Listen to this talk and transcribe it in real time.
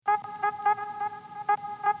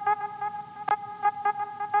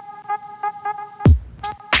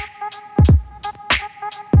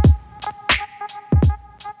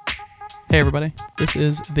Hey everybody, this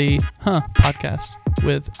is the podcast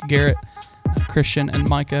with Garrett, Christian, and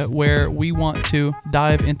Micah, where we want to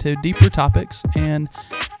dive into deeper topics and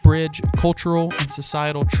bridge cultural and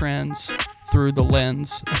societal trends through the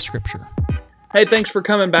lens of Scripture. Hey, thanks for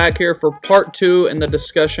coming back here for part 2 in the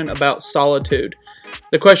discussion about solitude.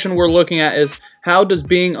 The question we're looking at is, how does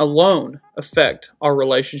being alone affect our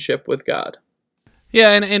relationship with God?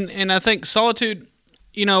 Yeah, and I think solitude,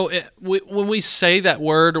 you know, when we say that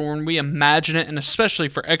word or when we imagine it, and especially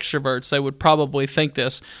for extroverts, they would probably think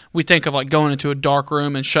this. We think of like going into a dark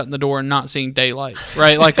room and shutting the door and not seeing daylight,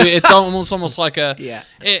 right? Like it's almost like a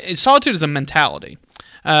solitude is a mentality,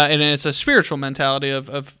 and it's a spiritual mentality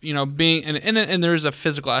of you know being and there's a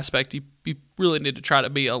physical aspect. You really need to try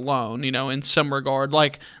to be alone, you know, in some regard.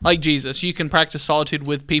 Like Jesus, you can practice solitude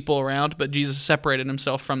with people around, but Jesus separated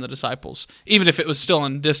himself from the disciples. Even if it was still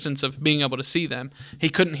in distance of being able to see them, he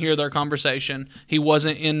couldn't hear their conversation. He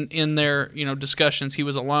wasn't in their, you know, discussions. He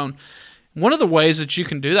was alone. One of the ways that you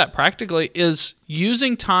can do that practically is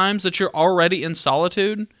using times that you're already in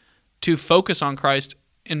solitude to focus on Christ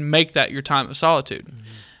and make that your time of solitude.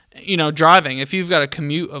 Mm-hmm. You know, driving, if you've got a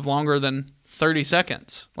commute of longer than 30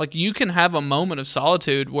 seconds. Like you can have a moment of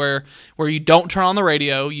solitude where you don't turn on the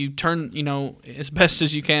radio, you turn, you know, as best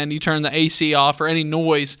as you can, you turn the AC off or any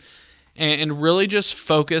noise and really just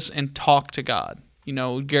focus and talk to God. You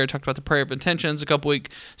know, Garrett talked about the prayer of intentions a couple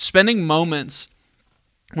weeks, spending moments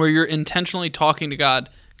where you're intentionally talking to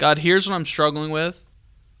God. God, here's what I'm struggling with.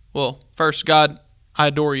 Well, first, God, I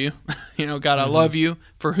adore you. You know, God, I love you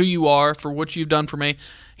for who you are, for what you've done for me.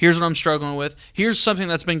 Here's what I'm struggling with. Here's something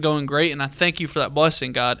that's been going great, and I thank you for that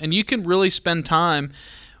blessing, God. And you can really spend time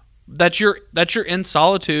that you're in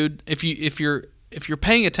solitude. If you're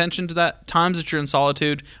paying attention to that, times that you're in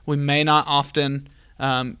solitude, we may not often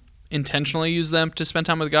intentionally use them to spend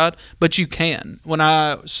time with God, but you can. When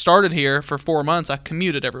I started here for 4 months, I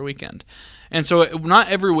commuted every weekend, and so not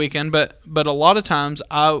every weekend, but a lot of times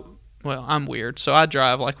I'm weird, so I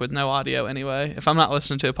drive like with no audio anyway. If I'm not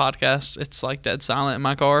listening to a podcast, it's like dead silent in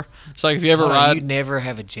my car. So like if you ever ride, you never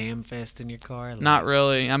have a jam fest in your car. Like, not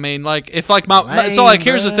really. I mean, like if like so like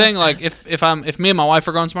here's the thing. Like if me and my wife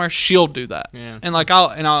are going somewhere, she'll do that. Yeah. And like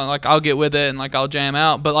I'll get with it and like I'll jam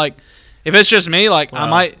out. But like if it's just me, like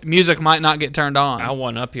music might not get turned on. I'll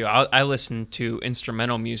one up you. I listen to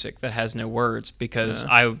instrumental music that has no words because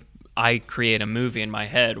I create a movie in my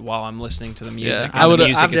head while I'm listening to the music. Yeah, the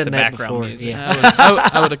music is the background music. Yeah.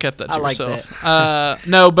 I would have kept that to yourself.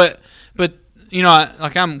 No, but you know,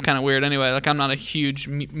 I'm kind of weird anyway. Like I'm not a huge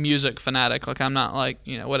music fanatic. Like I'm not like,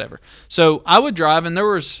 you know, whatever. So I would drive, and there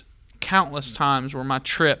was countless times where my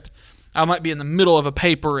trip, I might be in the middle of a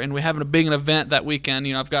paper, and we're having a big event that weekend.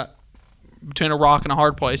 You know, I've got between a rock and a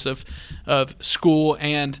hard place of school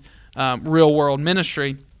and real world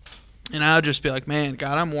ministry. And I would just be like, man,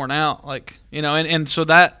 God, I'm worn out. Like, you know, and so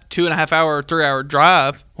that 2.5 hour, 3 hour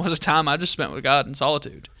drive was a time I just spent with God in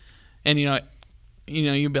solitude. And, you know,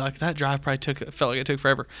 you'd be like, that drive probably felt like it took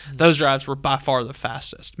forever. Mm-hmm. Those drives were by far the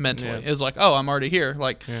fastest mentally. Yeah. It was like, oh, I'm already here.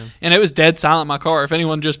 Like, and it was dead silent in my car. If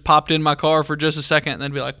anyone just popped in my car for just a second,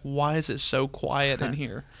 then they'd be like, why is it so quiet in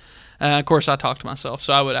here? Of course, I talk to myself,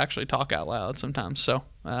 so I would actually talk out loud sometimes. So,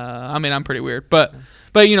 I mean, I'm pretty weird. But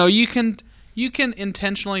you know, you can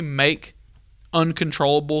intentionally make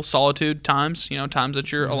uncontrollable solitude times, you know, times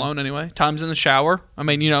that you're alone anyway, times in the shower. I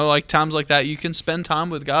mean, you know, like times like that, you can spend time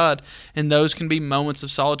with God, and those can be moments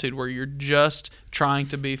of solitude where you're just trying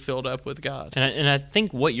to be filled up with God. And I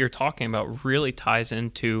think what you're talking about really ties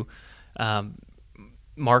into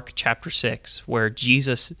Mark chapter 6, where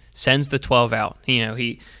Jesus sends the 12 out. You know,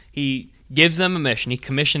 he gives them a mission. He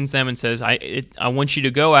commissions them and says, I want you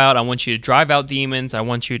to go out. I want you to drive out demons. I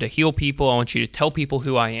want you to heal people. I want you to tell people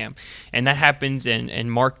who I am. And that happens in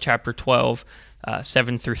Mark chapter 12,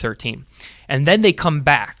 7 through 13. And then they come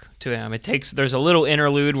back to him. There's a little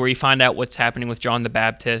interlude where you find out what's happening with John the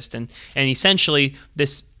Baptist. And essentially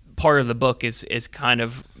this part of the book is kind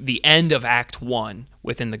of the end of Act 1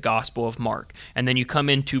 within the Gospel of Mark. And then you come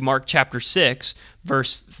into Mark chapter 6,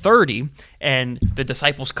 verse 30, and the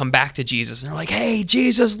disciples come back to Jesus, and they're like, hey,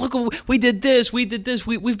 Jesus, look, we did this. We've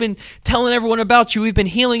been telling everyone about you. We've been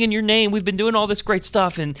healing in your name. We've been doing all this great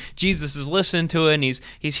stuff. And Jesus is listening to it, and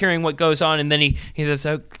he's hearing what goes on, and then he says,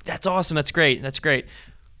 oh, that's awesome. That's great.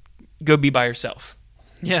 Go be by yourself.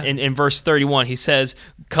 Yeah. In verse 31, he says,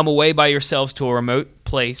 come away by yourselves to a remote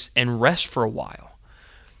place and rest for a while.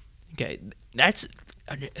 Okay, that's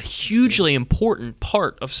a hugely important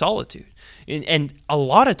part of solitude. And a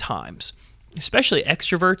lot of times, especially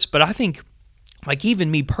extroverts, but I think Like even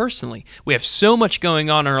me personally, we have so much going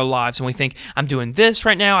on in our lives, and we think, I'm doing this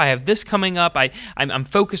right now, I have this coming up, I'm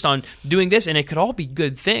focused on doing this, and it could all be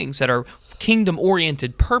good things that are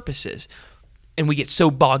kingdom-oriented purposes. And we get so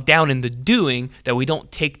bogged down in the doing that we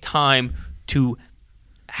don't take time to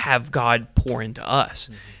have God pour into us.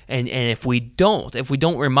 And if we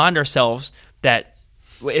don't remind ourselves that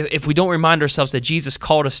Jesus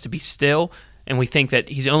called us to be still, and we think that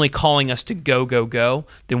he's only calling us to go,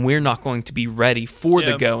 then we're not going to be ready for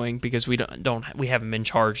the going, because we haven't been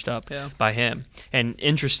charged up by him. And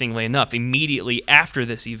interestingly enough, immediately after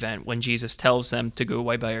this event, when Jesus tells them to go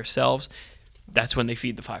away by yourselves, that's when they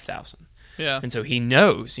feed the 5,000. Yeah. And so he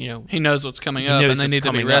knows, he knows what's coming up, and they need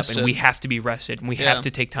to be rested. And we have to be rested, and we have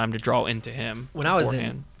to take time to draw into him. When I was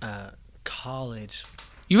in college.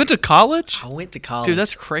 You went to college? I went to college. Dude,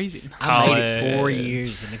 that's crazy. I made it 4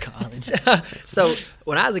 years into college. So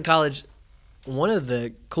when I was in college, one of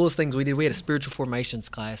the coolest things we did, we had a spiritual formations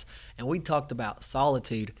class, and we talked about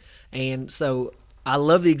solitude. And so I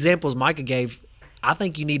love the examples Micah gave. I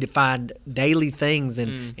think you need to find daily things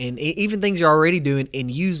and even things you're already doing and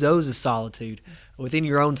use those as solitude within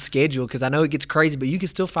your own schedule, because I know it gets crazy, but you can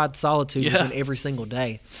still find solitude within every single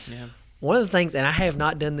day. Yeah. One of the things, and I have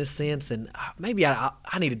not done this since, and maybe I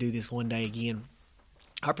need to do this one day again.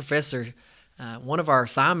 Our professor, one of our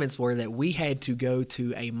assignments were that we had to go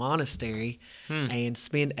to a monastery and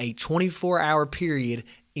spend a 24-hour period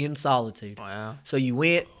in solitude. Wow. So you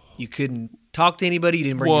went, you couldn't talk to anybody, you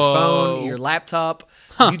didn't bring your phone, your laptop.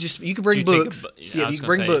 You could bring books. You could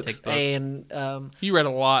bring books. And you read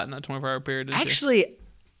a lot in that 24-hour period, didn't you?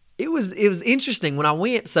 It was interesting when I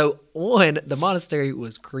went. So one, the monastery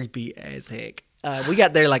was creepy as heck. We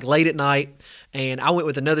got there like late at night, and I went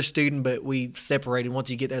with another student, but we separated.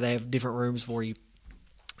 Once you get there, they have different rooms for you.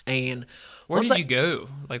 And where did you go?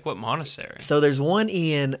 Like what monastery? So there's one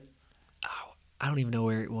in, I don't even know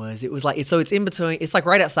where it was. It was like it's in between. It's like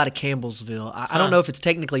right outside of Campbellsville. I don't know if it's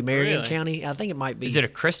technically Marion County. I think it might be. Is it a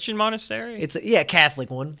Christian monastery? It's a Catholic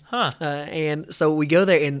one. Huh. And so we go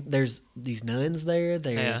there, and there's these nuns there.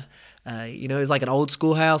 There's, it's like an old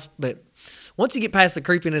schoolhouse. But once you get past the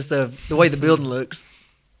creepiness of the way the building looks,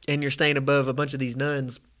 and you're staying above a bunch of these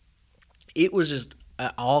nuns, it was just an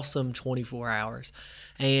awesome 24 hours.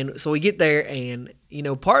 And so we get there, and,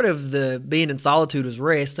 part of the being in solitude is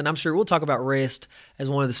rest, and I'm sure we'll talk about rest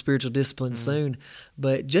as one of the spiritual disciplines soon,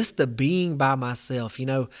 but just the being by myself.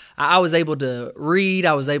 I was able to read,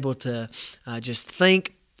 I was able to just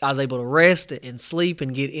think, I was able to rest and sleep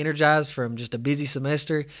and get energized from just a busy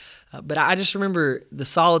semester. But I just remember the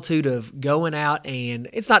solitude of going out, and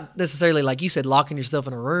it's not necessarily, like you said, locking yourself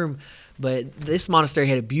in a room, but this monastery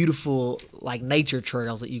had a beautiful, like, nature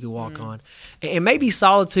trails that you could walk on. And maybe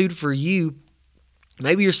solitude for you,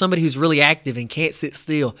 maybe you're somebody who's really active and can't sit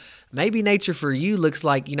still. Maybe nature for you looks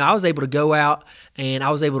like, I was able to go out and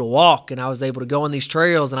I was able to walk, and I was able to go on these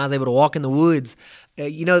trails, and I was able to walk in the woods.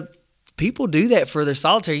 People do that for their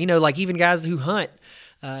solitary, like even guys who hunt.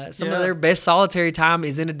 Some of their best solitary time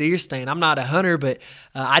is in a deer stand. I'm not a hunter, but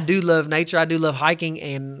I do love nature. I do love hiking.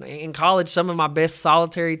 And in college, some of my best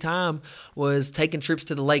solitary time was taking trips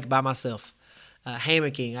to the lake by myself,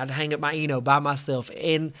 hammocking. I'd hang up my Eno by myself.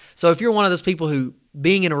 And so if you're one of those people who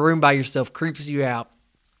being in a room by yourself creeps you out,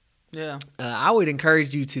 I would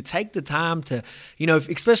encourage you to take the time to,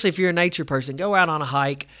 especially if you're a nature person, go out on a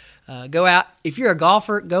hike. Go out. If you're a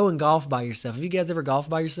golfer, go and golf by yourself. Have you guys ever golfed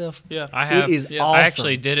by yourself? Yeah, I have. It is awesome. I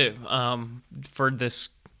actually did it for this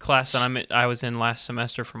class that I was in last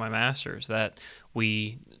semester for my master's. That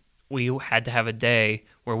we had to have a day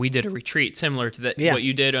where we did a retreat similar to what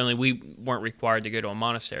you did, only we weren't required to go to a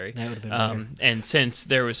monastery. That would have been better. And since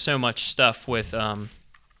there was so much stuff with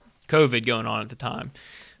COVID going on at the time,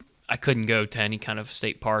 I couldn't go to any kind of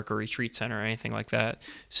state park or retreat center or anything like that.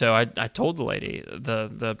 So I told the lady,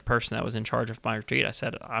 the person that was in charge of my retreat, I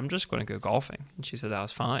said, I'm just going to go golfing. And she said that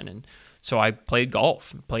was fine. And so I played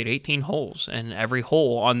golf, played 18 holes. And every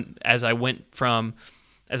hole as I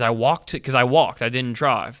walked, because I walked, I didn't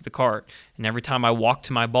drive the cart. And every time I walked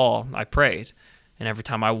to my ball, I prayed. And every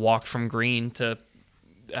time I walked from green to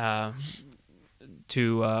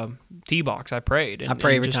tee box, I prayed. I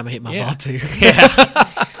pray every time I hit my ball too. Yeah.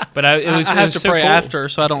 But I have to pray after,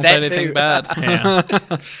 so I don't say anything bad. Yeah.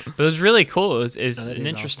 But it was really cool. It was an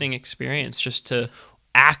interesting experience just to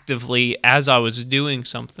actively, as I was doing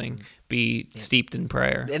something, be steeped in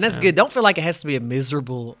prayer. And that's good. Don't feel like it has to be a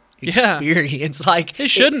miserable experience. Like it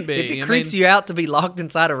shouldn't be. If it creeps you out to be locked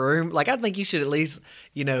inside a room, like I think you should at least,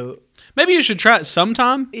 maybe you should try it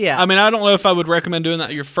sometime. Yeah. I mean, I don't know if I would recommend doing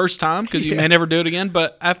that your first time because you may never do it again.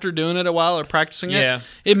 But after doing it a while or practicing it,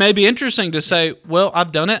 it may be interesting to say, well,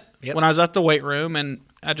 I've done it. Yep. when I was at the weight room and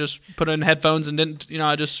I just put in headphones and didn't,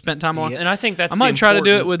 I just spent time on. Yeah. And I think that's I might try to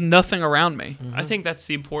do it with nothing around me. I think that's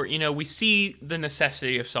the important. We see the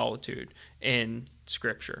necessity of solitude in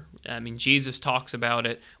Scripture. I mean, Jesus talks about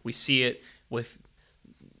it. We see it with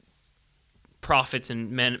prophets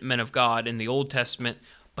and men of God in the Old Testament.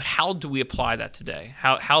 But how do we apply that today?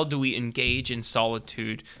 How do we engage in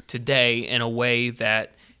solitude today in a way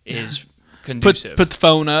that is conducive? Put the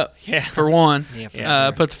phone up. Yeah. For one. Yeah, for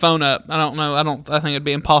sure. Put the phone up. I don't know. I think it'd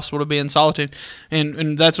be impossible to be in solitude,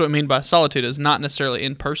 and that's what I mean by solitude is not necessarily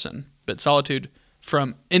in person, but solitude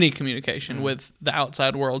from any communication with the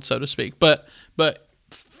outside world, so to speak. But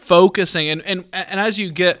focusing and as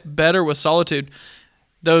you get better with solitude,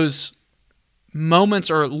 those moments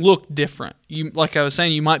look different. You, like I was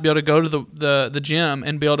saying, you might be able to go to the gym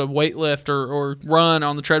and be able to weight lift or run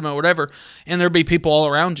on the treadmill or whatever, and there'll be people all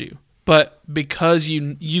around you. But because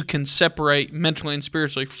you can separate mentally and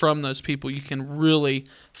spiritually from those people, you can really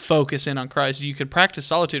focus in on Christ. You can practice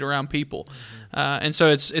solitude around people, and so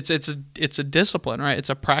it's a discipline, right? It's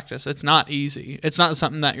a practice. It's not easy. It's not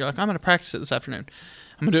something that you're like, I'm going to practice it this afternoon.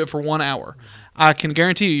 I'm going to do it for 1 hour. I can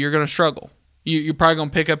guarantee you're going to struggle. You're probably going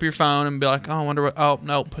to pick up your phone and be like, oh, I wonder what, oh,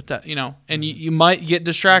 no, put that, and you might get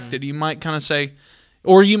distracted. You might kind of say,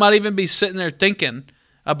 or you might even be sitting there thinking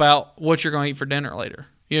about what you're going to eat for dinner later.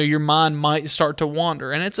 Your mind might start to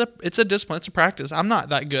wander, and it's a discipline. It's a practice. I'm not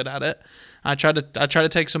that good at it. I try to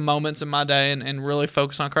take some moments in my day and really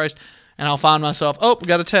focus on Christ, and I'll find myself, oh, we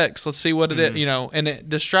got a text. Let's see what it is, and it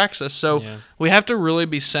distracts us. So we have to really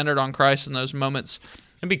be centered on Christ in those moments.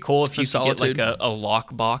 It'd be cool if you could get solitude. like a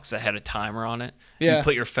lock box that had a timer on it. Yeah. You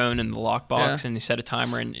put your phone in the lock box and you set a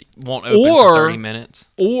timer and it won't open Or- for 30 minutes.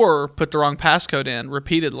 Or put the wrong passcode in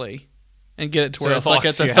repeatedly and get it to So where it it's like locks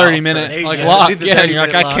it's a you out 30-minute There you like go. lock. Do the Yeah, and you're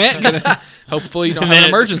like, 30-minute I can't get it. Hopefully you don't have an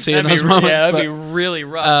emergency in those moments. Yeah, that'd but- be really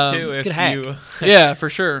rough too it's a if good hack. you. Yeah, for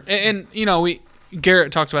sure. And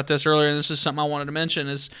Garrett talked about this earlier, and this is something I wanted to mention,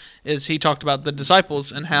 is he talked about the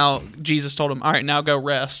disciples and how Jesus told them, all right, now go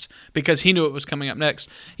rest, because he knew it was coming up next.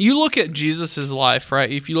 You look at Jesus' life,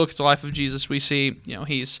 right? If you look at the life of Jesus, we see,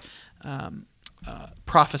 he's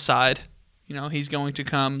prophesied. He's going to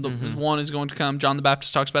come. The one is going to come. John the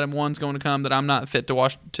Baptist talks about him. One's going to come that I'm not fit to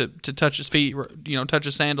wash, to touch his feet, touch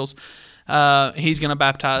his sandals. He's going to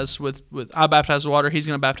baptize with I baptize with water. He's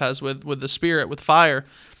going to baptize with the Spirit, with fire.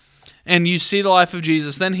 And you see the life of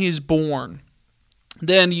Jesus. Then he's born.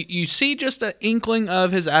 Then you see just an inkling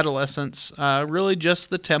of his adolescence. Really, just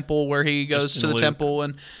the temple where he goes to the temple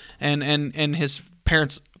and his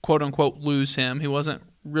parents, quote unquote, lose him. He wasn't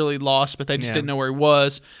really lost, but they just didn't know where he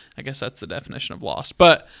was. I guess that's the definition of lost.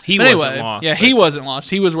 But Wasn't anyway, lost. Yeah, he wasn't lost.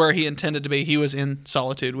 He was where he intended to be. He was in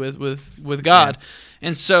solitude with God. Yeah.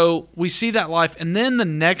 And so we see that life. And then the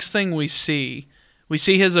next thing we see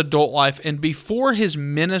his adult life. And before his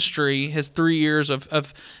ministry, his 3 years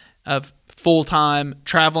of full-time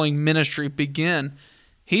traveling ministry begin,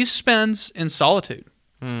 he spends in solitude.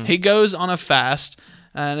 He goes on a fast.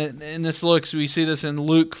 And we see this in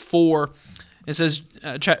Luke 4. It says,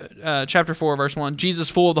 chapter 4, verse 1,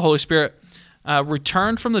 Jesus, full of the Holy Spirit,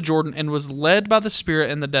 returned from the Jordan and was led by the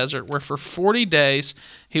Spirit in the desert, where for 40 days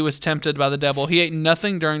he was tempted by the devil. He ate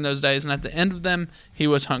nothing during those days, and at the end of them he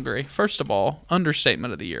was hungry. First of all,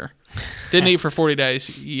 understatement of the year. Didn't eat for 40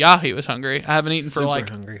 days. Yeah, he was hungry. I haven't eaten for like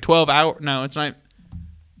hungry. 12 hours. No, it's not.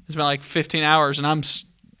 It's been like 15 hours, and I'm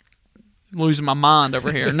losing my mind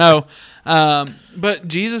over here. No. But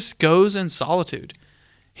Jesus goes in solitude.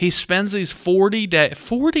 He spends these 40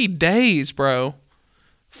 days, bro.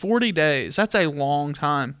 40 days. That's a long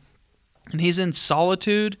time. And he's in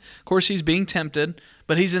solitude. Of course, he's being tempted,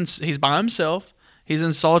 but he's by himself. He's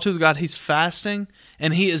in solitude with God. He's fasting,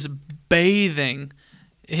 and he is bathing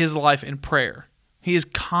his life in prayer. He is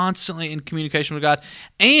constantly in communication with God.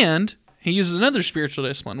 And he uses another spiritual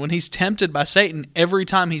discipline. When he's tempted by Satan, every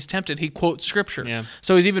time he's tempted, he quotes Scripture. Yeah.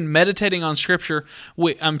 So he's even meditating on Scripture.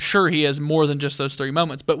 I'm sure he has more than just those 3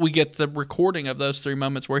 moments, but we get the recording of those 3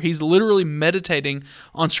 moments where he's literally meditating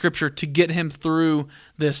on Scripture to get him through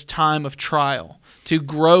this time of trial, to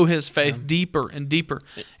grow his faith deeper and deeper.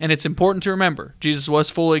 And it's important to remember, Jesus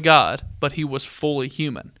was fully God, but he was fully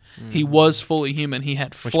human. He was fully human. He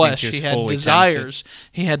had flesh. He had desires.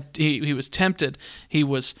 He was tempted. He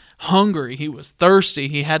was hungry. He was thirsty.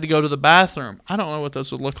 He had to go to the bathroom. I don't know what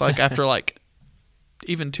those would look like after like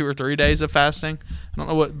even 2 or 3 days of fasting. I don't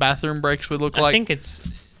know what bathroom breaks would look like. I think it's...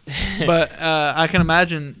 But I can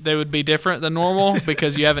imagine they would be different than normal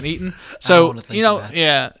because you haven't eaten. So,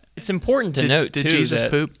 yeah. It's important to note, did too, Jesus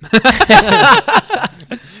that... poop?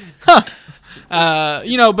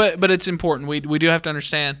 But it's important. We do have to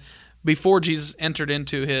understand before Jesus entered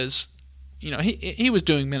into his, he was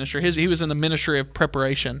doing ministry. He was in the ministry of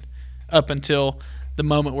preparation up until the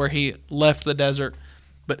moment where he left the desert.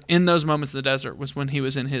 But in those moments in the desert was when he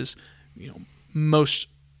was in his, most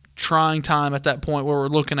trying time at that point where we're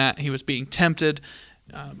looking at. He was being tempted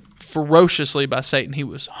ferociously by Satan. He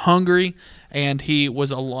was hungry and he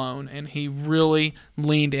was alone, and he really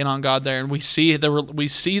leaned in on God there. And we see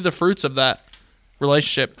the fruits of that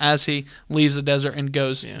relationship as he leaves the desert and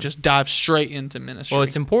goes just dives straight into ministry. Well,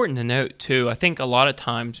 it's important to note too, I think a lot of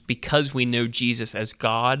times because we know Jesus as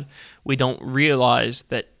God, we don't realize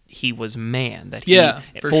that he was man, that he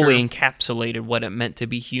fully encapsulated what it meant to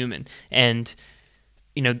be human. And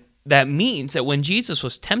that means that when Jesus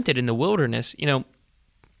was tempted in the wilderness,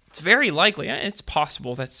 it's very likely, it's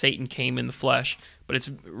possible that Satan came in the flesh, but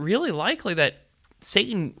it's really likely that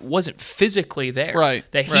Satan wasn't physically there. Right.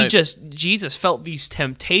 That Jesus felt these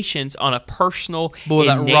temptations on a personal, boy,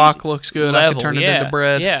 that rock looks good. Level. I could turn it into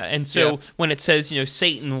bread. Yeah. And so when it says,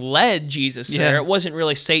 Satan led Jesus there, it wasn't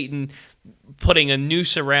really Satan putting a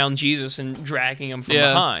noose around Jesus and dragging him from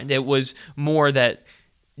behind. It was more that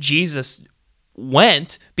Jesus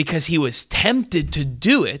went because he was tempted to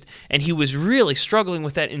do it, and he was really struggling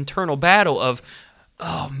with that internal battle of,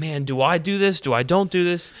 oh man, do I do this? Do I don't do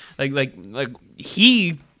this? Like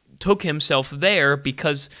he took himself there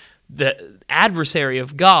because the adversary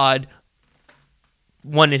of God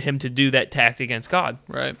wanted him to do that tact against God.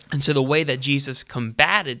 Right. And so the way that Jesus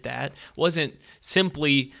combated that wasn't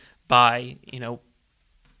simply by,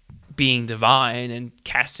 being divine and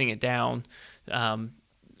casting it down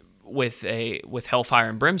with hellfire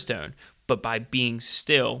and brimstone, but by being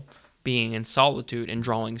still, being in solitude, and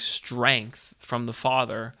drawing strength from the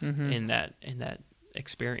Father in that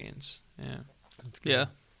experience. Yeah, that's good. Yeah.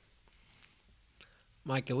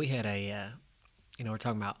 Micah, we had we're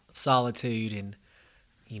talking about solitude, and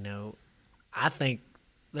I think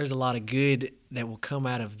there's a lot of good that will come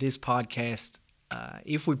out of this podcast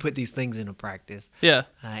if we put these things into practice. Yeah.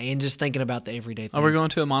 And just thinking about the everyday things. Are we going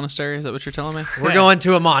to a monastery? Is that what you're telling me? We're going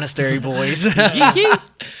to a monastery, boys. No,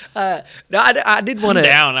 I did want to.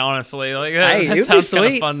 Down, honestly. Hey, that sounds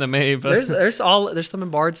kind of fun to me. But there's some in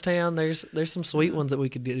Bardstown. There's some sweet ones that we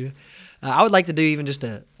could do. I would like to do even just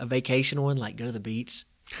a vacation one, like go to the beach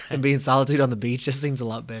and be in solitude on the beach. Just seems a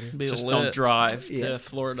lot better. Just don't drive to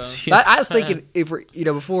Florida. I was thinking if we're,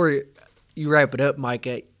 before you wrap it up,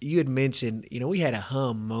 Micah, you had mentioned, we had a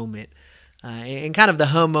hum moment. And kind of the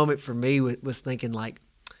hum moment for me was thinking, like,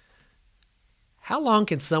 how long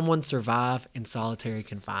can someone survive in solitary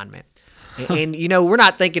confinement? And we're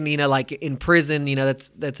not thinking, like in prison,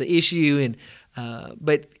 that's an issue.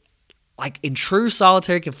 But like in true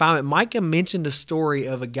solitary confinement, Micah mentioned a story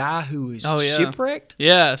of a guy who was shipwrecked.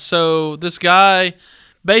 Yeah. So this guy,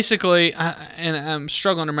 basically, and I'm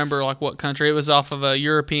struggling to remember like what country. It was off of a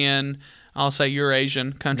European, I'll say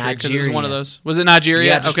Eurasian country, because it was one of those. Was it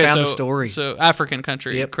Nigeria? Yeah, I just found the story. So African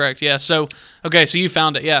country, correct? Yeah. So so you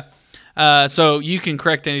found it, yeah. So you can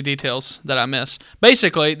correct any details that I miss.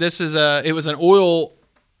 Basically, it was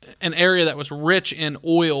an area that was rich in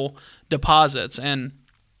oil deposits, and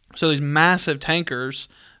so these massive tankers,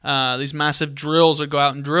 these massive drills would go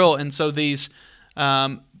out and drill, and so these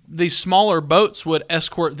smaller boats would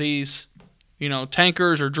escort these,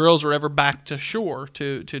 tankers or drills or whatever back to shore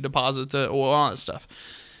to deposit the oil on and stuff.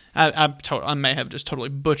 I may have just totally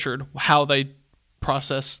butchered how they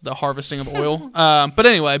process the harvesting of oil. But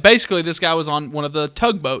anyway, basically this guy was on one of the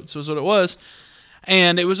tugboats was what it was.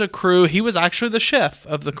 And it was a crew. He was actually the chef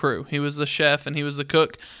of the crew. He was the chef and he was the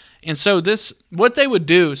cook. And so what they would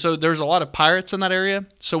do, so there's a lot of pirates in that area.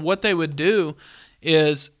 So what they would do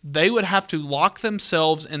is they would have to lock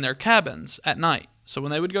themselves in their cabins at night. So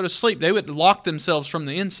when they would go to sleep, they would lock themselves from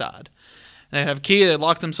the inside. They'd have a key, they'd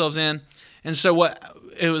lock themselves in. And so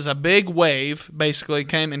it was a big wave basically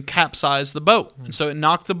came and capsized the boat. And so it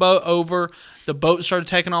knocked the boat over. The boat started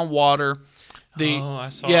taking on water. I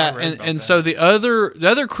saw. Yeah, and so the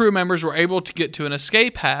other crew members were able to get to an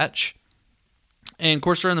escape hatch. And of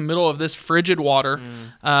course, they're in the middle of this frigid water,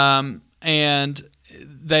 and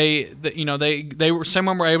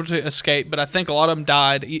someone were able to escape, but I think a lot of them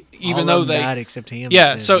died, even though they died except him.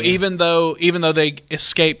 Yeah, even though they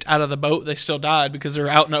escaped out of the boat, they still died because they're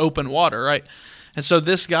out in the open water, right? And so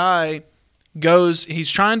this guy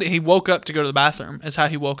he woke up to go to the bathroom. Is how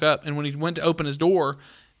he woke up, and when he went to open his door,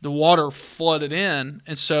 the water flooded in,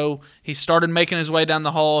 and so he started making his way down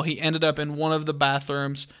the hall. He ended up in one of the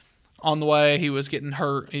bathrooms. On the way, he was getting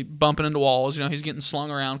hurt, bumping into walls. He's getting slung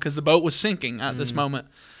around because the boat was sinking at this moment.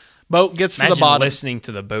 Boat gets to Imagine the bottom. listening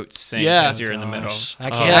to the boat sink Yeah. as you're in the middle. I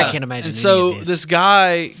can't imagine. And any so of this. this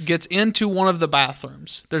guy gets into one of the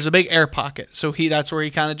bathrooms. There's a big air pocket, so that's where he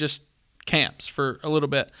kind of just camps for a little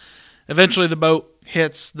bit. Eventually, the boat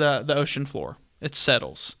hits the ocean floor. It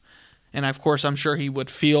settles, and of course, I'm sure he would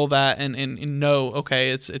feel that and know,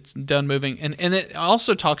 okay, it's done moving. And it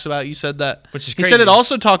also talks about, you said that, Which is he said crazy. it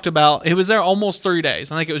also talked about, he was there almost 3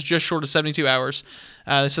 days. I think it was just short of 72 hours.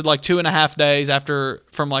 They said like 2.5 days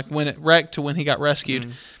from like when it wrecked to when he got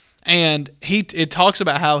rescued. And it talks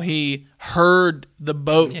about how he heard the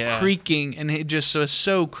boat creaking, and it just was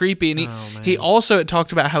so creepy. And he also, it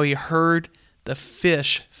talked about how he heard the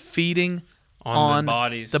fish feeding on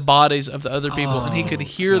the bodies of the other people, and he could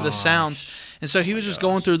hear the sounds. And so he was just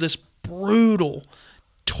going through this brutal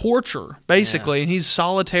torture, basically. And he's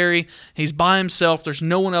solitary. He's by himself. There's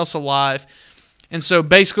no one else alive. And so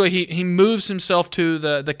basically he moves himself to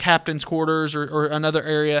the captain's quarters or another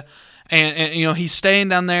area. And you know, he's staying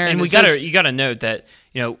down there. And you gotta note that,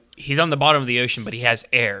 you know, he's on the bottom of the ocean, but he has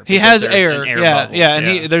air. He has air. An air Yeah, bubble. yeah.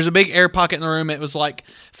 And there's a big air pocket in the room. It was like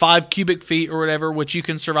 5 cubic feet or whatever, which you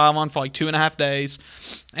can survive on for like 2.5 days.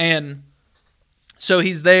 And so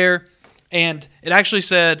he's there, and it actually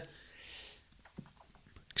said,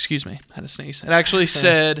 excuse me, I had to sneeze. It actually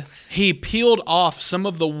said he peeled off some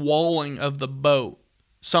of the walling of the boat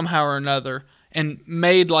somehow or another and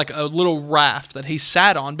made like a little raft that he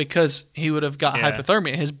sat on because he would have got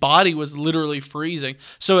hypothermia. His body was literally freezing.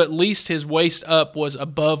 So at least his waist up was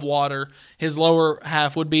above water. His lower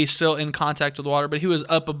half would be still in contact with water, but he was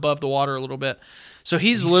up above the water a little bit. So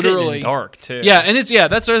he's literally sitting in dark too. Yeah, and that's the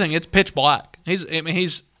other thing. It's pitch black.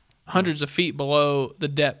 He's hundreds of feet below the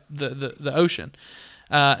depth, the ocean.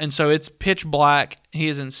 And so it's pitch black. He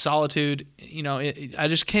is in solitude. You know, I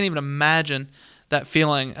just can't even imagine that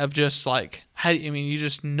feeling of just like, you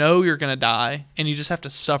just know you're going to die, and you just have to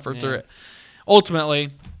suffer through it. Ultimately,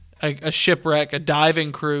 a shipwreck, a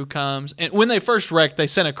diving crew comes. And when they first wrecked, they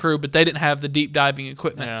sent a crew, but they didn't have the deep diving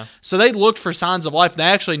equipment. Yeah. So they looked for signs of life. They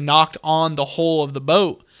actually knocked on the hull of the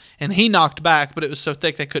boat, and he knocked back, but it was so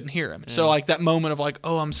thick they couldn't hear him. Yeah. So like that moment of like,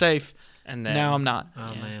 oh, I'm safe, and then, now I'm not.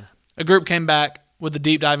 Oh, man. A group came back with the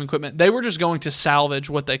deep diving equipment. They were just going to salvage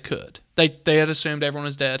what they could. They had assumed everyone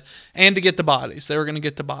was dead. And to get the bodies. They were going to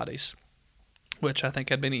get the bodies, which I think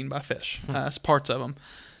had been eaten by fish, as parts of them.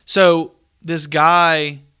 So this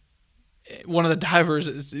guy, one of the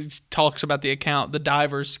divers, talks about the account, the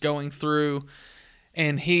diver's going through,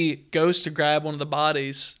 and he goes to grab one of the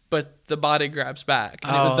bodies, but the body grabs back.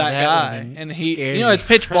 And it was that guy. And he, it's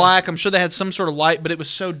pitch black. I'm sure they had some sort of light, but it was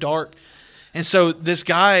so dark. And so this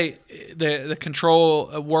guy, the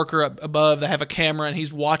control worker up above, they have a camera, and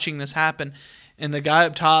he's watching this happen. And the guy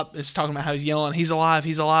up top is talking about how he's yelling, he's alive,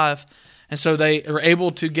 he's alive. And so they were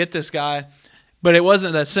able to get this guy. But it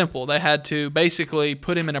wasn't that simple. They had to basically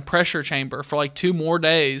put him in a pressure chamber for like 2 more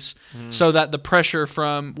days so that the pressure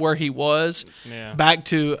from where he was back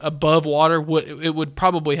to above water, would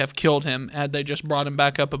probably have killed him had they just brought him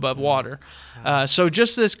back up above water. So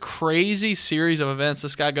just this crazy series of events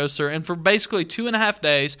this guy goes through. And for basically 2.5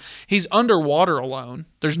 days, he's underwater alone.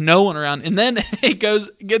 There's no one around. And then he gets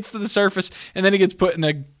to the surface, and then he gets put in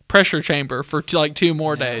a pressure chamber for like 2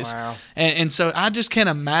 more days. Wow. And so I just can't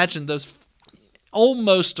imagine those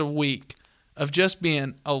almost a week of just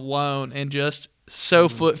being alone and just so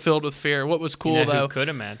filled with fear. What was cool, though? Who could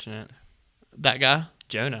imagine it? That guy?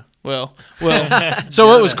 Jonah. Well. So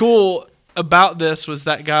what was cool about this was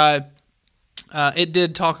that guy, it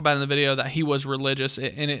did talk about in the video that he was religious,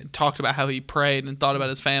 and it talked about how he prayed and thought about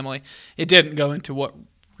his family. It didn't go into what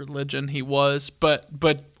religion he was, but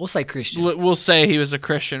we'll say Christian. We'll say he was a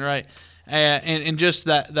Christian, right? And just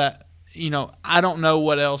that, I don't know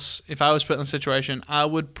what else. If I was put in the situation, I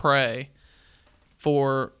would pray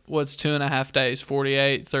for what's 2.5 days,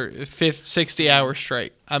 48, 30, 50, 60 hours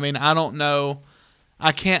straight. I mean, I don't know.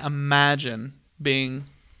 I can't imagine being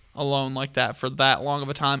alone like that for that long of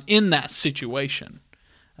a time in that situation.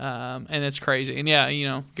 And it's crazy.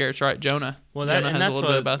 And Garrett's right. Jonah. Well, Jonah has that's a little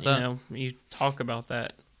bit about that. You talk about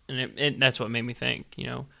that, and that's what made me think.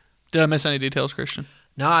 Did I miss any details, Christian?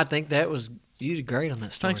 No, I think you did great on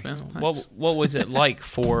that story. Thanks, man. Thanks. What was it like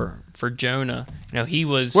for Jonah? He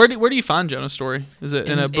was. Where do you find Jonah's story? Is it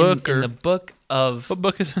in a book or in the book of? What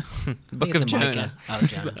book is it? Book of Jonah. Oh,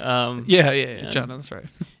 Jonah. Yeah, Jonah. That's right.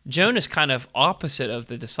 Jonah's kind of opposite of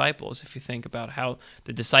the disciples. If you think about how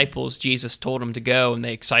the disciples, Jesus told them to go, and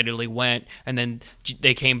they excitedly went, and then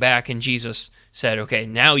they came back, and Jesus said, "Okay,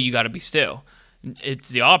 now you got to be still." It's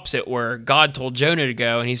the opposite, where God told Jonah to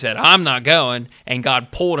go, and he said, "I'm not going," and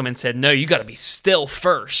God pulled him and said, "No, you got to be still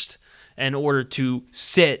first in order to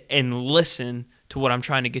sit and listen to what I'm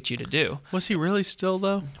trying to get you to do. Was he really still,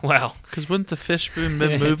 though? Well, Because wouldn't the fish been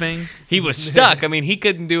moving? he was stuck. I mean, he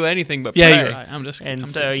couldn't do anything but Yeah, pray. you're right. I'm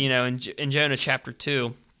teasing. You know, in Jonah chapter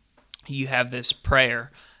 2, you have this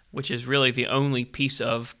prayer, which is really the only piece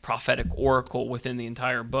of prophetic oracle within the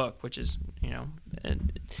entire book, which is, you know,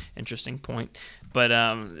 an interesting point. But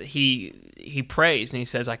he prays and he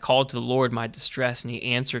says, I called to the Lord my distress, and he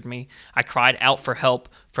answered me. I cried out for help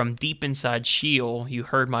from deep inside Sheol. You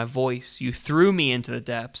heard my voice. You threw me into the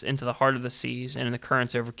depths, into the heart of the seas, and the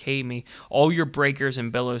currents overcame me. All your breakers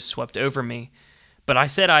and billows swept over me. But I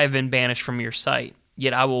said, I have been banished from your sight,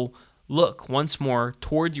 yet I will look once more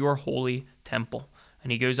toward your holy temple.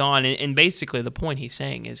 And he goes on, and basically the point he's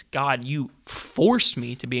saying is, God, you forced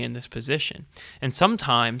me to be in this position. And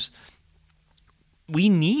sometimes we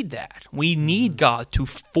need that. We need God to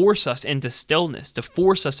force us into stillness, to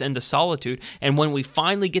force us into solitude. And when we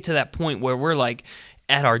finally get to that point where we're like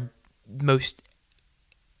at our most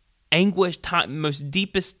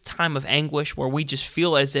deepest time of anguish, where we just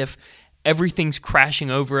feel as if everything's crashing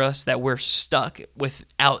over us, that we're stuck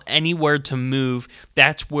without anywhere to move,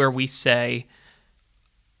 that's where we say,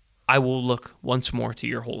 I will look once more to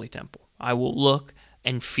your holy temple. I will look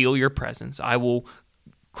and feel your presence. I will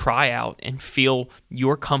cry out and feel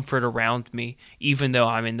your comfort around me, even though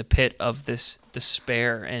I'm in the pit of this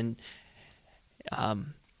despair. And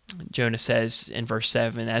Jonah says in verse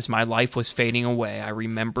 7, as my life was fading away, I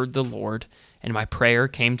remembered the Lord, and my prayer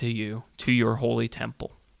came to you, to your holy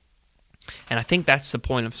temple. And I think that's the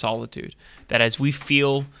point of solitude, that as we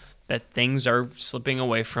feel that things are slipping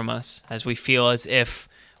away from us, as we feel as if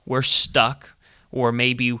we're stuck, or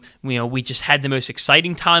maybe we just had the most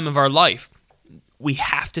exciting time of our life, we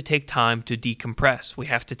have to take time to decompress. We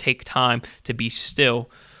have to take time to be still,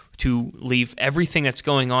 to leave everything that's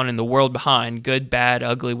going on in the world behind, good, bad,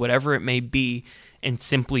 ugly, whatever it may be, and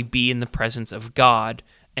simply be in the presence of God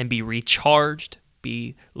and be recharged,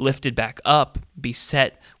 be lifted back up, be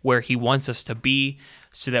set where he wants us to be,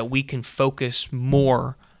 so that we can focus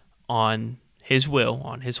more on his will,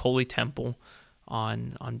 on his holy temple,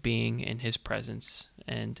 on being in his presence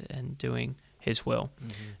and doing his will.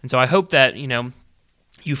 Mm-hmm. And so I hope that,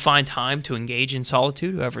 you find time to engage in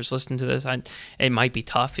solitude. Whoever's listening to this, it might be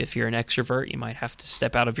tough. If you're an extrovert, you might have to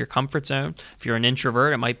step out of your comfort zone. If you're an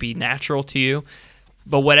introvert, it might be natural to you.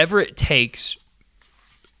 But whatever it takes,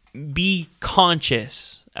 be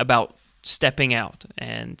conscious about stepping out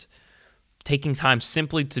and taking time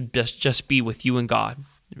simply to just be with you and God.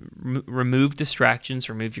 Remove distractions,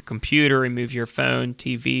 remove your computer, remove your phone,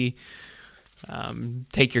 TV,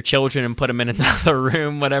 take your children and put them in another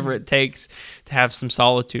room, whatever it takes to have some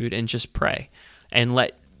solitude, and just pray. And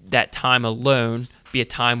let that time alone be a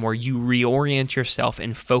time where you reorient yourself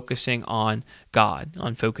in focusing on God,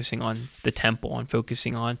 on focusing on the temple, on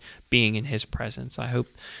focusing on being in his presence. I hope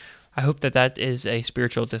that is a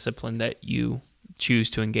spiritual discipline that you choose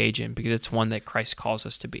to engage in, because it's one that Christ calls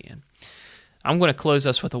us to be in. I'm going to close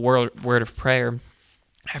us with a word of prayer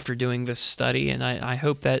after doing this study, and I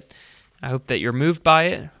hope that you're moved by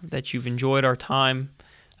it, that you've enjoyed our time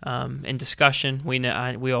in discussion.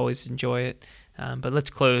 We always enjoy it, but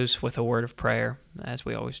let's close with a word of prayer, as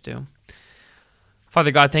we always do.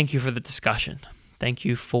 Father God, thank you for the discussion. Thank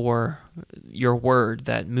you for your word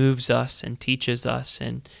that moves us and teaches us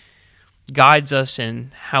and guides us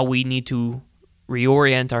in how we need to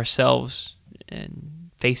reorient ourselves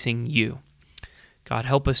in facing you. God,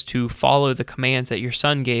 help us to follow the commands that your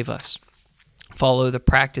Son gave us, follow the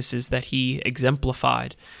practices that he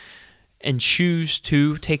exemplified, and choose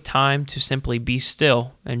to take time to simply be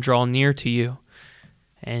still and draw near to you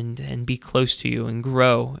and be close to you and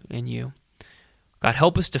grow in you. God,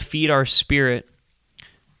 help us to feed our spirit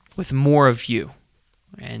with more of you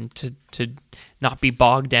and to not be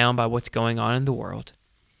bogged down by what's going on in the world.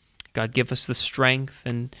 God, give us the strength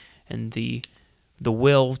and the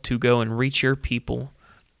will to go and reach your people,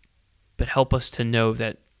 but help us to know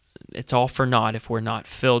that it's all for naught if we're not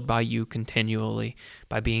filled by you continually,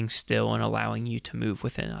 by being still and allowing you to move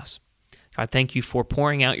within us. God, thank you for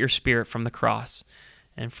pouring out your Spirit from the cross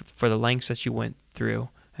and for the lengths that you went through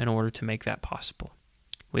in order to make that possible.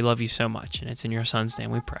 We love you so much, and it's in your Son's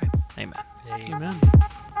name we pray. Amen. Amen.